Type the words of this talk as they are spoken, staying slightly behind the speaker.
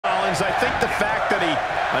Rollins, I think the fact that he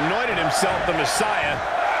anointed himself the Messiah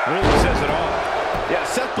really says it all. Yeah,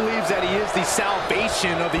 Seth believes that he is the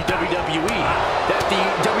salvation of the WWE, that the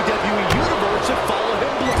WWE Universe should follow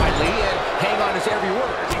him blindly and hang on his every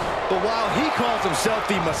word. But while he calls himself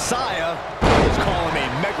the Messiah, others call him a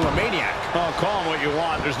megalomaniac. Oh, call him what you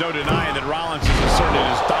want. There's no denying that Rollins has asserted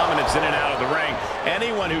his dominance in and out of the ring.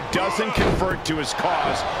 Anyone who doesn't convert to his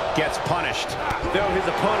cause gets punished. Though his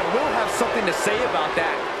opponent will have something to say about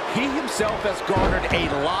that. He himself has garnered a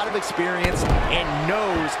lot of experience and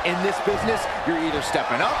knows in this business you're either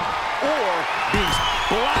stepping up or being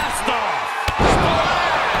blasted off.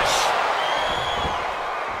 Splash!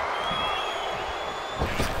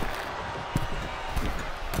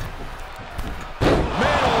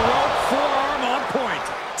 Middle rope forearm on point.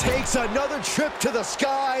 Takes another trip to the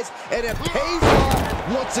skies and it pays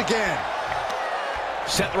off once again.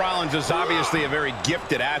 Seth Rollins is obviously a very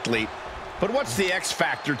gifted athlete. But what's the X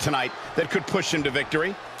factor tonight that could push him to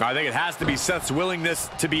victory? I think it has to be Seth's willingness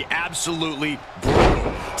to be absolutely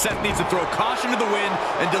brutal. Seth needs to throw caution to the wind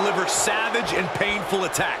and deliver savage and painful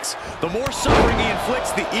attacks. The more suffering he inflicts,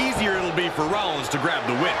 the easier it'll be for Rollins to grab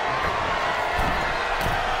the win.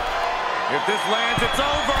 If this lands, it's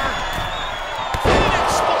over.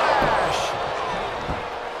 Phoenix splash!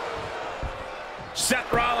 Seth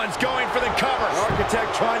Rollins going for the cover. The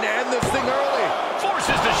Architect trying to end this thing early.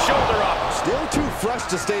 Forces the shoulder up. Still too fresh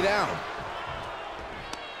to stay down.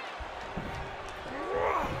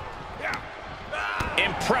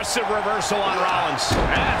 Impressive reversal on Rollins.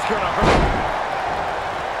 That's gonna hurt.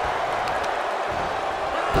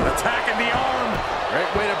 Attacking the arm.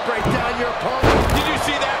 Great way to break down your opponent. Did you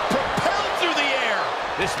see that? Propelled through the air.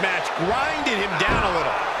 This match grinded him down a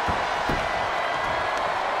little.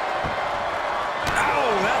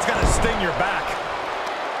 Oh, that's gonna sting your back.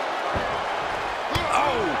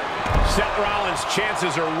 Seth Rollins'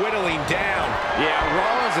 chances are whittling down. Yeah,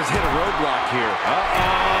 Rollins has hit a roadblock here.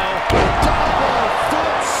 Double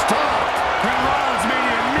foot stop. And Rollins made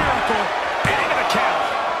it a miracle. Into the count.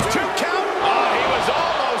 2 count. Oh, he was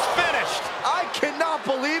almost finished. I cannot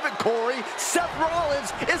believe it, Corey. Seth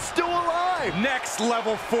Rollins is still alive. Next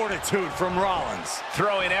level fortitude from Rollins.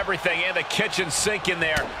 Throwing everything in the kitchen sink in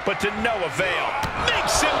there, but to no avail.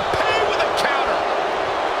 Makes him pay with a counter.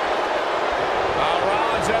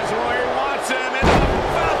 Rollins has where he wants him in the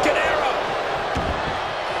Falcon Arrow.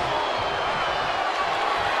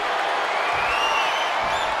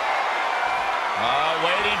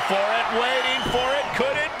 Waiting for it, waiting for it.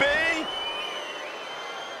 Could it be?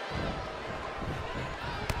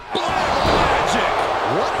 Magic.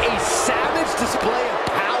 What a savage display of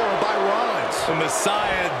power by Rollins. The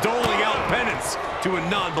Messiah doling out penance to a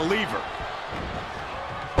non-believer.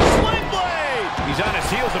 Sling blade. He's on his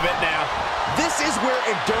heels a bit now. This is where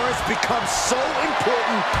endurance becomes so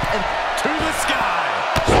important. And to the sky.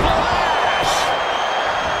 Splash!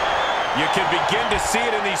 You can begin to see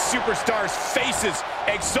it in these superstars' faces.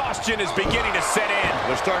 Exhaustion is beginning to set in.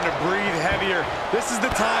 They're starting to breathe heavier. This is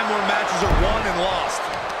the time where matches are won and lost.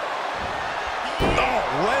 Oh,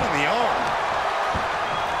 right on the arm.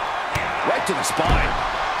 right to the spine.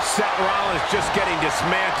 Seth Rollins just getting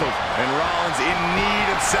dismantled. And Rollins in need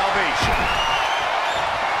of salvation.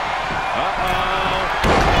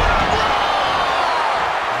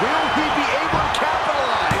 Will he be able to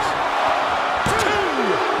capitalize?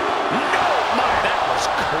 That was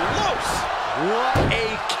close. What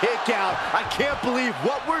a kick out. I can't believe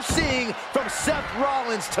what we're seeing from Seth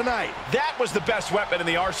Rollins tonight. That was the best weapon in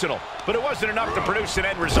the arsenal, but it wasn't enough to produce an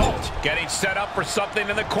end result. Getting set up for something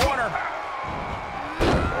in the corner.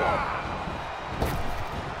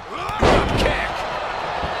 Kick.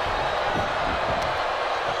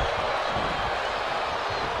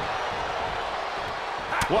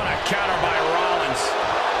 What a counter by Rollins.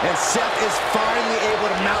 And Seth is finally able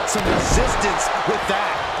to mount some resistance with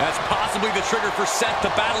that. That's possibly the trigger for Seth to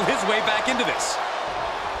battle his way back into this.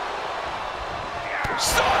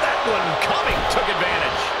 Saw that one coming, took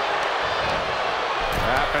advantage.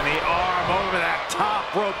 Wrapping the arm over that top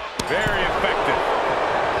rope. Very effective.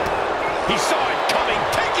 He saw it coming,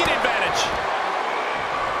 taking advantage.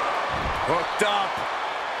 Hooked up.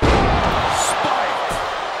 Spiked.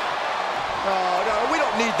 Oh, no, we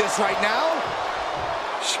don't need this right now.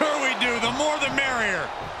 Sure we do. The more the merrier.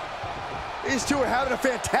 These two are having a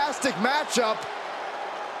fantastic matchup.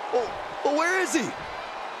 Well, where is he?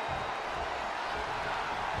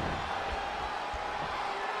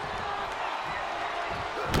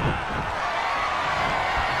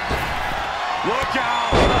 Look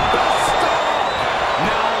out!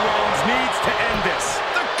 Now Rollins needs to end this.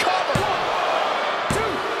 The cover! 1, 2.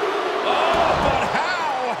 Oh, but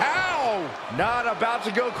how? How? Not about to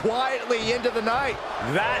to go quietly into the night.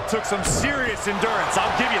 That took some serious endurance,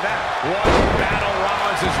 I'll give you that. What a battle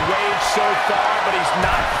Rollins has waged so far, but he's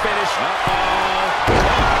not finished.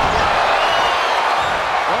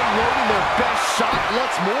 Unloading their best shot,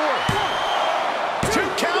 lots more. 2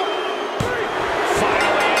 count.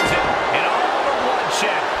 Finally ends it, and all the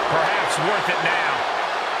bloodshed, perhaps worth it now.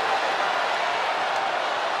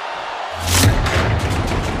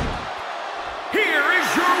 Here is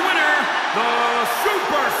your winner, the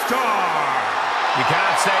Superstar. You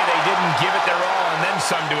can't say they didn't give it their all and then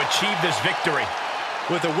some to achieve this victory.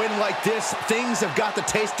 With a win like this, things have got to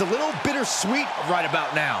taste a little bittersweet right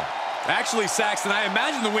about now. Actually, Saxton, I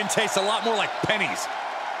imagine the win tastes a lot more like pennies.